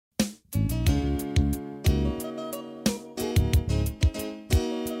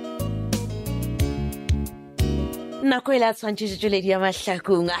nako e la tshwantšhetšoledi ya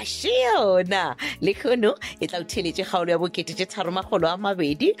mahlakong a šiona le kgono e tla o theletše kgaolo ya bokete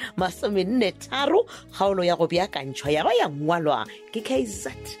 323 kgaolo ya go beakantšhwa ya ba ya ngwalwa ke kz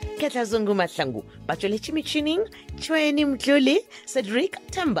ke tlazongu mahlangu ba tšweletše metšhining tšhweni mtlole cedric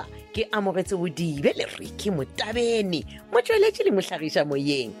temba ke amogetse bodibe le riki motabene motšweletše le mohlagiša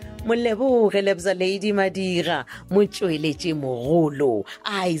moyeng moleboge lebza lady madira motšweletše mogolo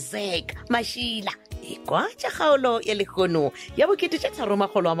isaac mashila ekwa tša kgaolo ya lekgono ya bokete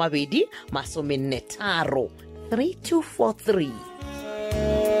 323 3243.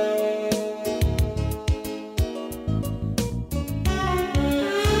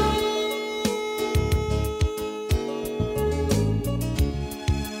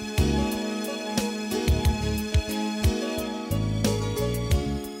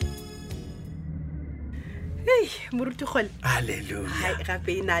 moruti kgole Hallelujah.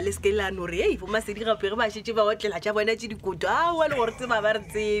 gape e na le sekelano re bo masedi gape ge ba šetse ba otlela tša bona tše dikoto aowa le gore tseba ba re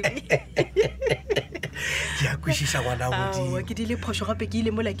tsebe Ke a kwešiša ngwana Modimo. ke di le phošo gape ke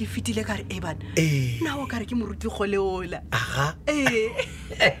ile mola ke fetile ka re e bana nna o ka re ke moruti kgole ola Aga.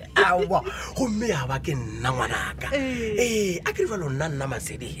 Awa, gomme ya ba ke nna ngwanaka. A ke re nna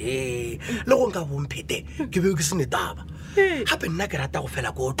masedi he. Le go nka bomphete ke be ke se netaba. Gape nna ke rata go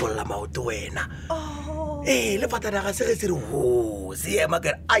fela ko tlolla maoto wena. Le patana ga se ge se re ho se ema ke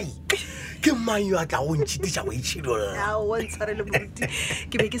ai ke mang yo a tla go ntšhitiša go itšhidolla. aowa ntshwarele moruti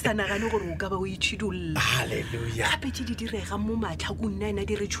ke be ke sa nagane gore o ka ba o itšhidolla Hallelujah. gape tše di direga mo matlhakong nna ena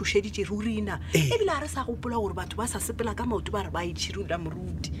di re tšhošeditše rurina ebile a re sa gopola gore batho ba sa sepela ka maoto ba re ba itšhidolla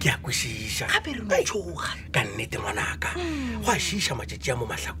moruti Ke a kwešiša. gape re no tšhoga Ka nnete ngwanaka go a šiša matšatši a mo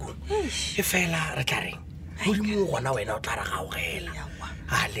mahlakong e fela re tla reng modimo gona wena o tla ra gaogela.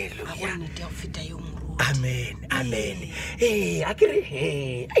 Hallelujah. nnete ya go feta yo moruti Amen, amen. A ke re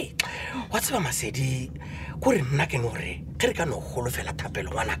he wa tseba masedi kore nna ke no re ge re ka no golofela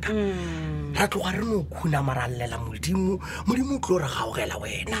thapelo ngwanaka ra tloga re no khuna marallela modimo o tlo re gaogela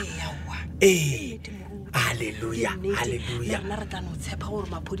wena. Hallelujah, hallelujah. rena re tla no tshepa gore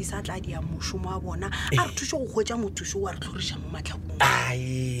maphodisa a tla dia mošomo a bona a re thuše go hwetša mothuso wa re tlhoriša mo matlhakong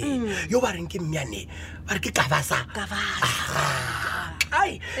Ai yo ba reng ke mmeane ba re ke kabasa.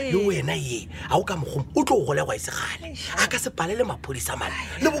 Ai yo wena ye a o ka mogom o tlo go golegwa isegale a ka se palele maphodisa mane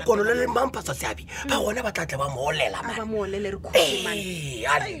le bokono le mampasa seabi ba gona ba tlatle ba moolela ba mane. moolele re khumane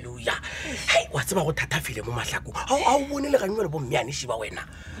Hallelujah. Hey, wa tseba go thatafile mo mahlakong a o bone le ganywa le bo mmeane shiba wena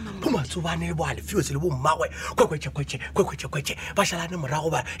bo matsobane le bo alefio se le bo mmagwe kwekwe ba shalane morago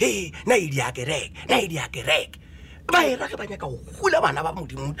ba na idi ya kereke ba e rage ba nyaka go hula bana ba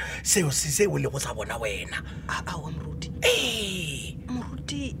modimo seo se o le go sa bona wena. aowa moruti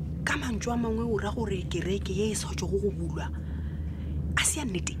moruti ka mantso a mangwe o ra gore kereke ye e satswa go go bulwa a se ya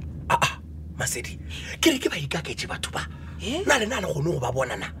nnete Masedi ke re ke ba ikaketse batho ba na le gone go ba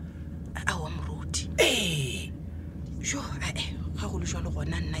bonana. aowa moruti jo ga go le jwa le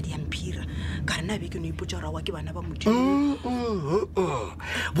gona nna di amphira ka re na be ke no ipotsa rawa ke bana ba modimo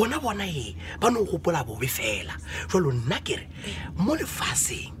bona ba no gopola bobe fela jalo nna kere mo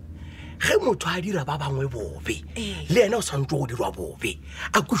lefaseng ge motho a dira ba bangwe bobe le ena o santse go dirwa bobe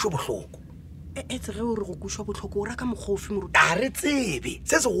a kušwe bohloko. etse ge o re go kušwa botlhoko o ra ka mokgofi moruti A re tsebe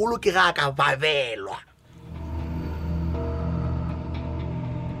se segolo ke ga ka babelwa.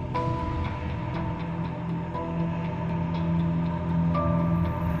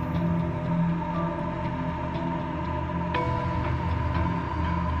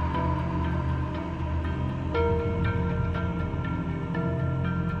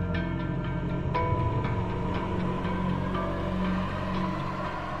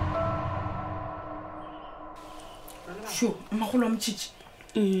 Sho, magolo a motšhitši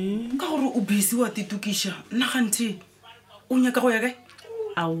ka gore o busy wa titukiša nna gante o nyaka go ya kae?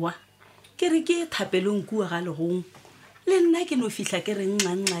 aowa ke re ke thapelong kua ga legong le nna ke no fihla ke re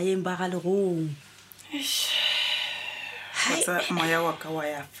nxanxaeng ba ga legong tsa moya wa ka wa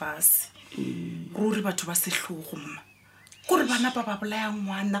ya fase ruri batho ba sehlogo mma kore bana ba ba bolaya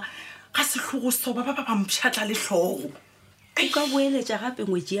ngwana ga sehlogo soba ba mpšhatla le hlogo o ka boeletša gape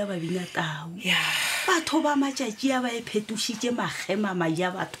ngwetši ya babina tau batho ba matšatši a ba e phetošitše magema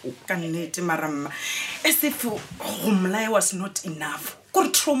ja batho ka nnete maramma as if go mmolaya was not enough kore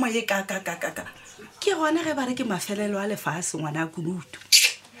trauma ye ka ke gona ge ba re ke mafelelo a lefase ngwana a kunutu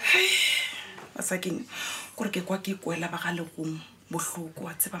basakeng kore ke kwa ke kwela ba ga legong bohloko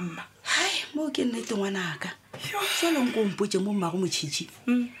wa tseba mma mo ke nnete ngwanaka jolong ko mpotse mo mmago motšhitši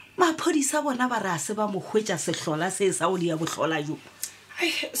maphodisa bona ba re a se ba mo hwetša sehlola se sa o dia bohlola jo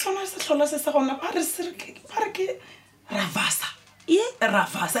sona sehlola se sa gona ba re ke ravasa ye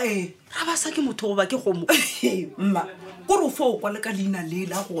rafasa ra ba sa ke motho goba ke kgomo mma kore o fo o kwa le ka leina le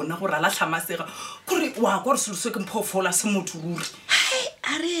la gona gore a la tlhamasega kore wa kwa re selo se ke mphofola se motho ruri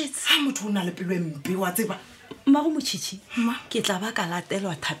a retse ga motho o na le pelo e mpe wa tseba mmago motšhitšhi ke tla ba ka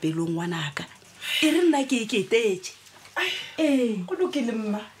latelwa thapelong ngwanaka e re nna ke eketetse go lokile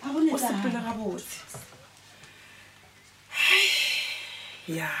mma o sepele gabotse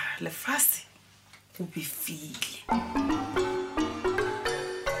ya lefase go befile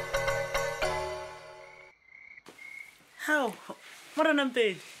hao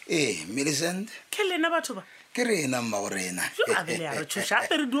morenampedi Millicent ke lena batho ba ke rena mma go rena a bele a re tshoša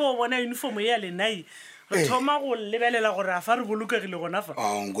ape re dio bona uniform ya lenai re thoma go lebelela gore a fa re bolokegile gona fa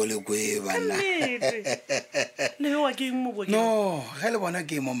onko le kwe bana nnete le wa ke eng mo bo ke no ge le bona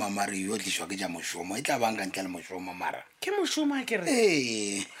ke mo mamare yo tliswa ke ja mošomo e tla banka ntle le mošomo mara ke mošoma ke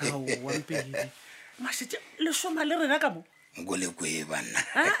re wampedi masetse le šoma le rena ka mo onko le kwe bana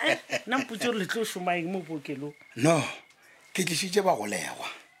nna mpotse gore le tlo šoma eng mo bookelong no ke tlisitše ba golegwa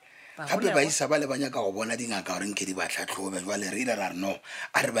gape ba isa ba le banyaka go bona dingaka gore nke di ba tlhatlhobe jwale re ile ra re no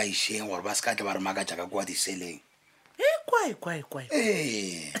a re ba išeng gore ba se ka tle ba re makatša ka kwa diseleng kwae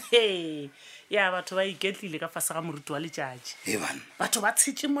ya batho ba iketlile ka fase ga moruti wa letšatši e bana batho ba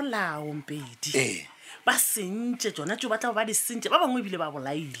tshetse molao mpedi ee ba sentše tsona tso ba tla ba di sentše ba bangwe ebile ba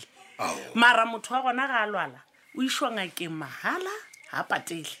bolaile ao mara motho wa gona ga a lwala o išwa ngakeng mahala ga a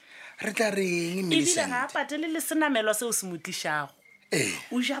patele re tla reng ebile Millicent ga a patele le senamelwa seo se mo tlišago ee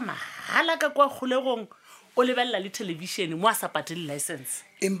o ja mahala ka kwa kgolegong o lebelela le televišene mo a sa patele license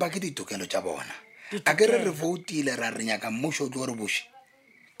empa ke ditokelo tša bona a ke re re voutile ra re nyaka mmušo o tlo gore boše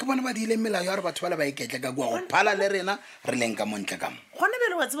ke bona ba diile melao ya gore batho ba le ba iketle ka kua go phala le rena re leng ka montle ka mo gone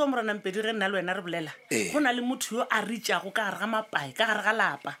bele wa tseba morenampedi ge nna le wena re bolela Ee. go na le motho yo a reachago ka gare ga mapae ka gare ga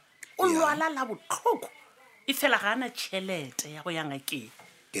lapa o lwala la botlhoko e fela ga ana tšhelete ya go ya ngakeng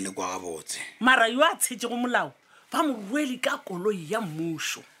ke le kwa gabotse mara yo a tshetse go molao ba mo rwele ka koloi ya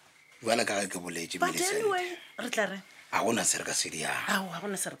mmušo jala ka ge ke boletse but Millicent anyway re tla re a gona se re ka se diang ao ga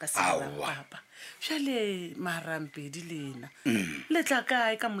gona se re ka Aowa. sepapa jale marampedi lena le tla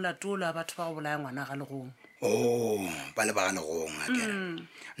kae ka molato o le a batho ba go bolaya ngwana ga legong o ba le ba ga legong a kere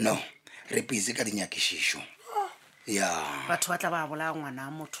no re pise ka dinyakišišo ya batho ba tla ba bolaya ngwana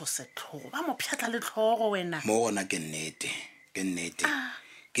a motho setlhogo ba mo pšhatla letlhogo wena mo gona ke nnete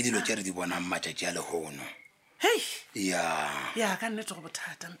ke dilo tše re di bonang matšatši a lehono hei ya ka nnete go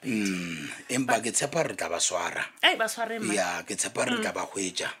bothata mpedi empa ke tshepa re tla ba swara ei ba swarema ya ke tshepa re tla ba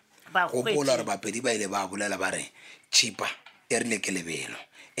hwetša Ba gopola hwetše. gore bapedi ba ile ba bolela ba re chipa e rile ke lebelo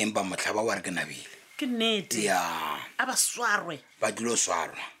empa motlhaba wa re ke nabile ke nnete ya a ba swarwe ba dilo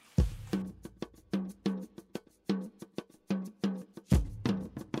swarwa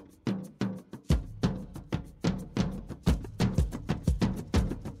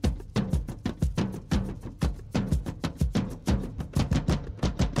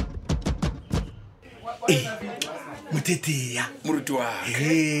mothetea moruti wa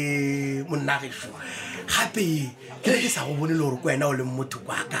monnageso gape ke be ke sa go bone le gore ko wena o leng motho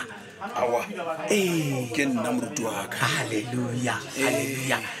kwaka awa ee ke nna moruti wa ka halleluja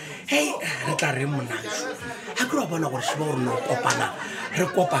hei re tla reng monnageso ga ke ra bona gore seba gore no kopana re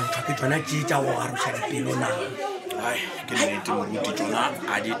kopantšhwa ke tsona tšee tša go garoša dipelo na ke nnete moruti tsona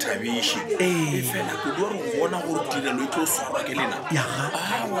a di thabiše Ee. e fela ke di gore go bona gore tirelo e tlo swarwa ke lena yaga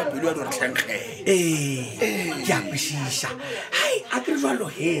awa pelo ya di gore tlhenkgele ee ke a kwešiša hai a ke re jalo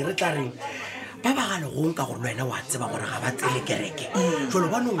he re tla reng ba ba ga legong ka gore le wena wa tseba gore ga ba tsele kereke jalo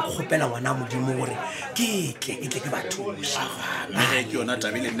ba nong kgopela ngwana modimo gore ke tle ke ba thuša mme ke yona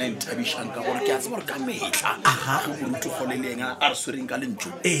tabe le nna e nthabišang ka gore ke a tseba gore ka metlha Aha. ge moruti kgoleleng a re swereng ka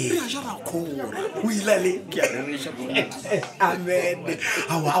lentso Ee. re a ja ra kgora o ilale ke a rereša amen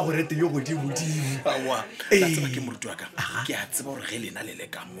aa a go rete yo godimodimo awa Ee. la tseba ke moruti wa ka ke a tseba gore ge lena le le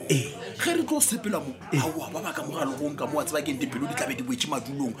ka mo Ee. ge re tlo sepela mo aowa ba ba ka mo galegong ka mo wa tseba keng dipelo di tlabe di boetse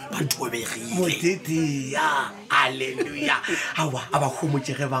madulong ba thobegile motetea alleluja aa a ba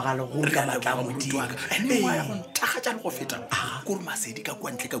kgomotse ge ba ga legong ka matla a modimo ya go nthagatša le go feta kore masedi ka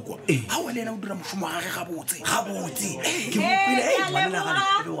kwa ntle ka kua ga wa le ena o dira mošomo wa gage gabotse gabotse ke mopile ngwanela ga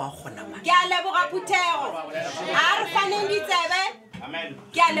lekebe wa kgona ma ke a leboga phuthego a re faneng ditsebe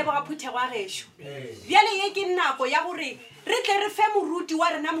ke a leboga phuthego a gešo bjale ye ke nako ya gore re tle re fe moruti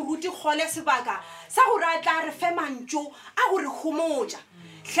wa rena moruti kgole sebaka sa gore a tla re fe mantso a gore homotša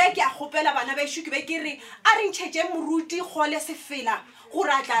hle ke a kgopela bana bešo ke be ke re a re ntšhetše moruti kgole sefela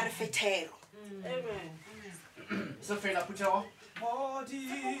gore a tla re fe thero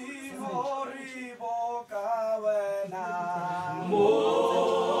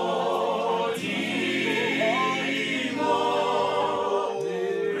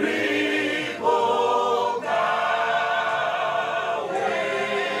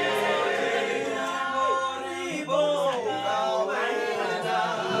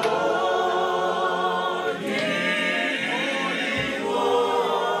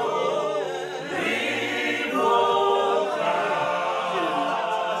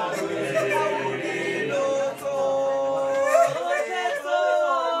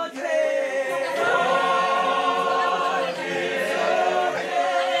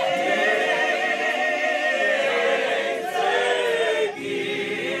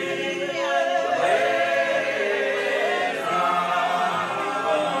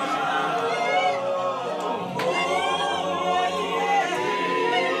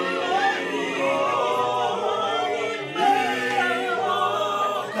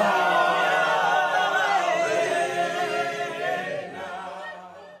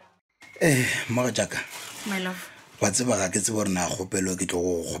Mmaga jaka my love wa tseba ga ke tsebe gore na kgopelo ke tlo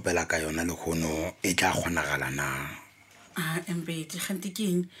go kgopela ka yona le kgono e tla kgonagala na. Embedi gante ke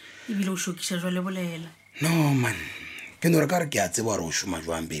eng ebile o shokisha jwa le bolela. No man ke no re ka re ke a tseba gore o shuma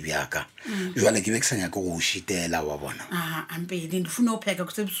jwang baby yaka jwale ke be ke sa nyaka go o shitela wa bona. Embedi ndifuna upheka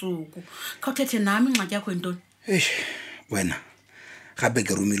kusebusuku khawuthethe nami ingxaki yakho yintoni? Wena gape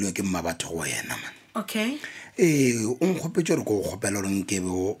ke romilwe ke mma batho go wena man. Okay. O nkgopetse gore ko go kgopela gore nkebe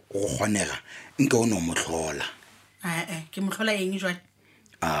go kgonega nke o no motlhola. Ke motlhola eng jwale?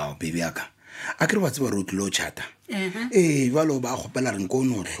 Baby yaka a ke re wa tseba re o tlile o chata. Jwalo ba kgopela re nke o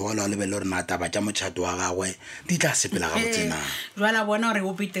no tlhola o lebele gore na taba tša mochato wa gagwe di tla sepela ga botsena. Jwale bona gore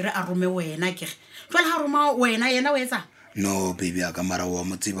o betere a rome wena kere jwale ga roma wena yena o etsa? No baby yaka mara wa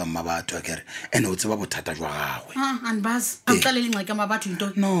mo tseba mma batho a kere ene o tseba bothata jwa gagwe. Anbaz a tla le lengwe ka mabatho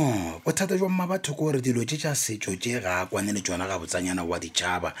into? No bothata jwa mma batho go re dilo tša setšo tše ga kwane le tsona ga botsanyana wa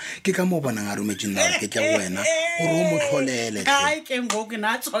ditšhaba ke ka mo bonang a rometseng na ke tla wena gore o mo tlholele. Ke ngoke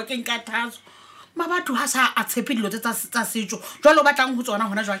na tsoke nkathazo mabatho ha sa a tshepe dilo tsa setšo jwale o batlang go tsona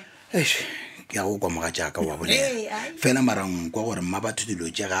hona jwale. Ke a go kwa moga jaaka wa bolela fela marang kwa gore mma batho dilo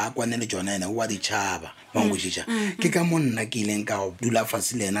tše ga kwane le tsona ene wa ditšhaba mangwešitša ke ka mo nna ke ileng ka dula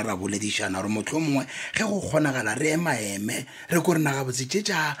fase le ena ra boledišana gore motlho mongwe ge go kgonagala re emaeme re ko re naga botse tše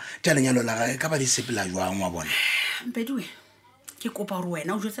tša lenyalo la gage ka ba di sepela jwang wa bona. Mpediwe ke kopa gore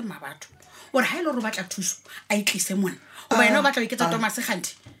wena o jwetse mma batho gore ha ile gore o batla thuso a itlise mona o wena o batla o iketsa Thomas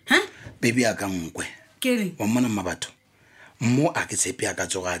Kganti baby ya ka nkwe wa mmona mma batho mo a ke tshepe a ka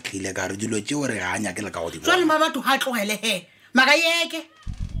tsoga a tlile ka re dilo tše o re ga a nyakela ka go di bona. Jwale mma batho ha tlogele he maga yeke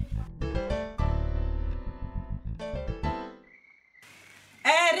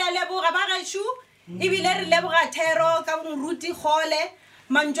re a leboga ba gašo ebile re leboga Thero ka moruti Kgole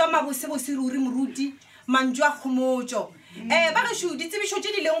mantšwa mabosebose ruri moruti mantšwa kgomotšo. Ba gašo ditsebišo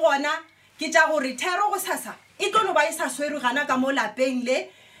tše di leng gona ke tša gore Thero go sasa e tlo no ba e sa swerwe gana ka mo lapeng le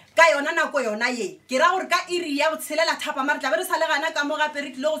ka yona nako yona ye ke ra gore ka iri ya botshelela thapa mare tla be re sa le gana ka mo gape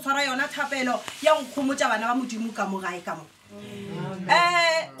re tlile go tshwara yona thapelo ya go kgomotša bana ba modimo ka mo gae ka mo.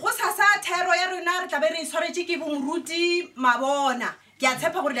 Go sasa Thero ya rona re tla be re e tshwaretše ke bomoruti Mabona ke a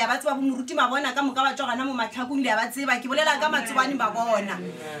tshepa gore le a ba tseba bomoruti Mabona ka moka ba tswa gana mo matlhakong le a ba tseba ke bolela ka matsobane Mabona.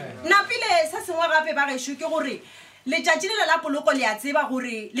 Nna pele se sengwe gape ba gešo ke gore letšatši le la poloko le a tseba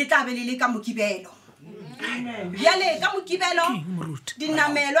gore le tla be le le ka mokibelo bjale ka mokibelo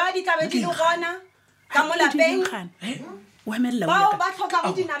dinamelwa di tlabe di le gona ka mo lapeng bao ba tlhokago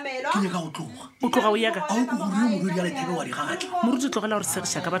dinamelwa o tloga o yaka a o ko gore moruri ya lethebe wa di gagatla moruti tlogela gore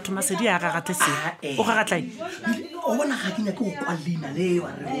segiša ka batho masedi a gagatle se o gagatlae o bona ga ke nyake o kwa leina le wa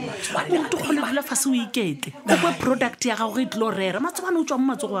re o tlogole dula fase o ikete o kwe product ya gago ge e tlile o rera matsobane o tswa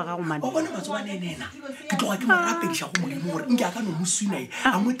mo matsogo wa gago mane o bona matsobanenena ke tloga ke mo rapediša go modimo gore nke a ka no mo swinae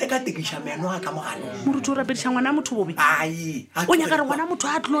a mo tekatekiša meno a ka mogalong moruti o rapediša ngwana a motho bobe ai o nyaka re ngwana motho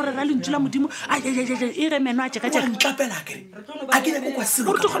a tlile o rera lentšu la modimo e re meno a ntlapela kere a ke nyake kwa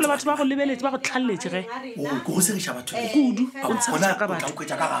selo o tlogole batho ba go lebeletse ba go tlhaleletse ge ke go segiša batho kudu o ntshaga ka batho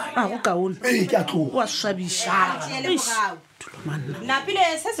ka gae a go kaone ke a tloga o a swabiša napile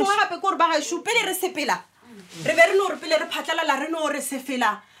se sengwe gape ke gore ba gašo pele re sepela re be re no gore pele re phatlalala re no re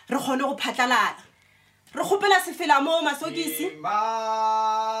sefela re kgone go phatlalala re kgopela sefela mo masokisi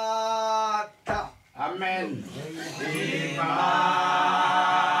Amen.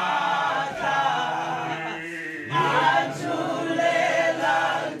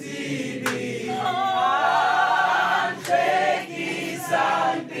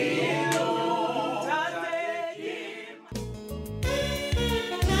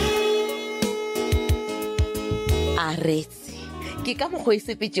 Aretse ke ka mokgwa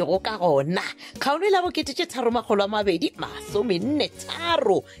isepetšego ka gona kgaolo la bokete tše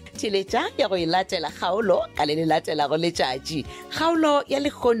 343 theletša ya go e latela kgaolo ka le latelago letšatši kgaolo ya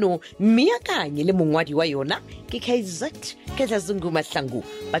lekgono mmeakanye le mongwadi wa yona ke KZ Ketlazungu Mahlangu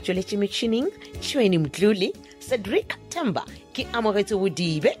ba tšweletše metšhining Tšhweni Mdluli Cedric Temba ke amogetse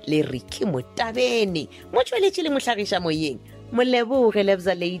bodibe le Ricky Motabene mo tšweletše le mohlagiša moyeng Moleboge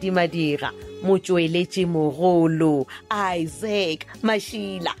Lebza Lady Madira motsweletši mogolo Isaac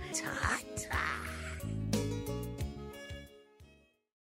Mashila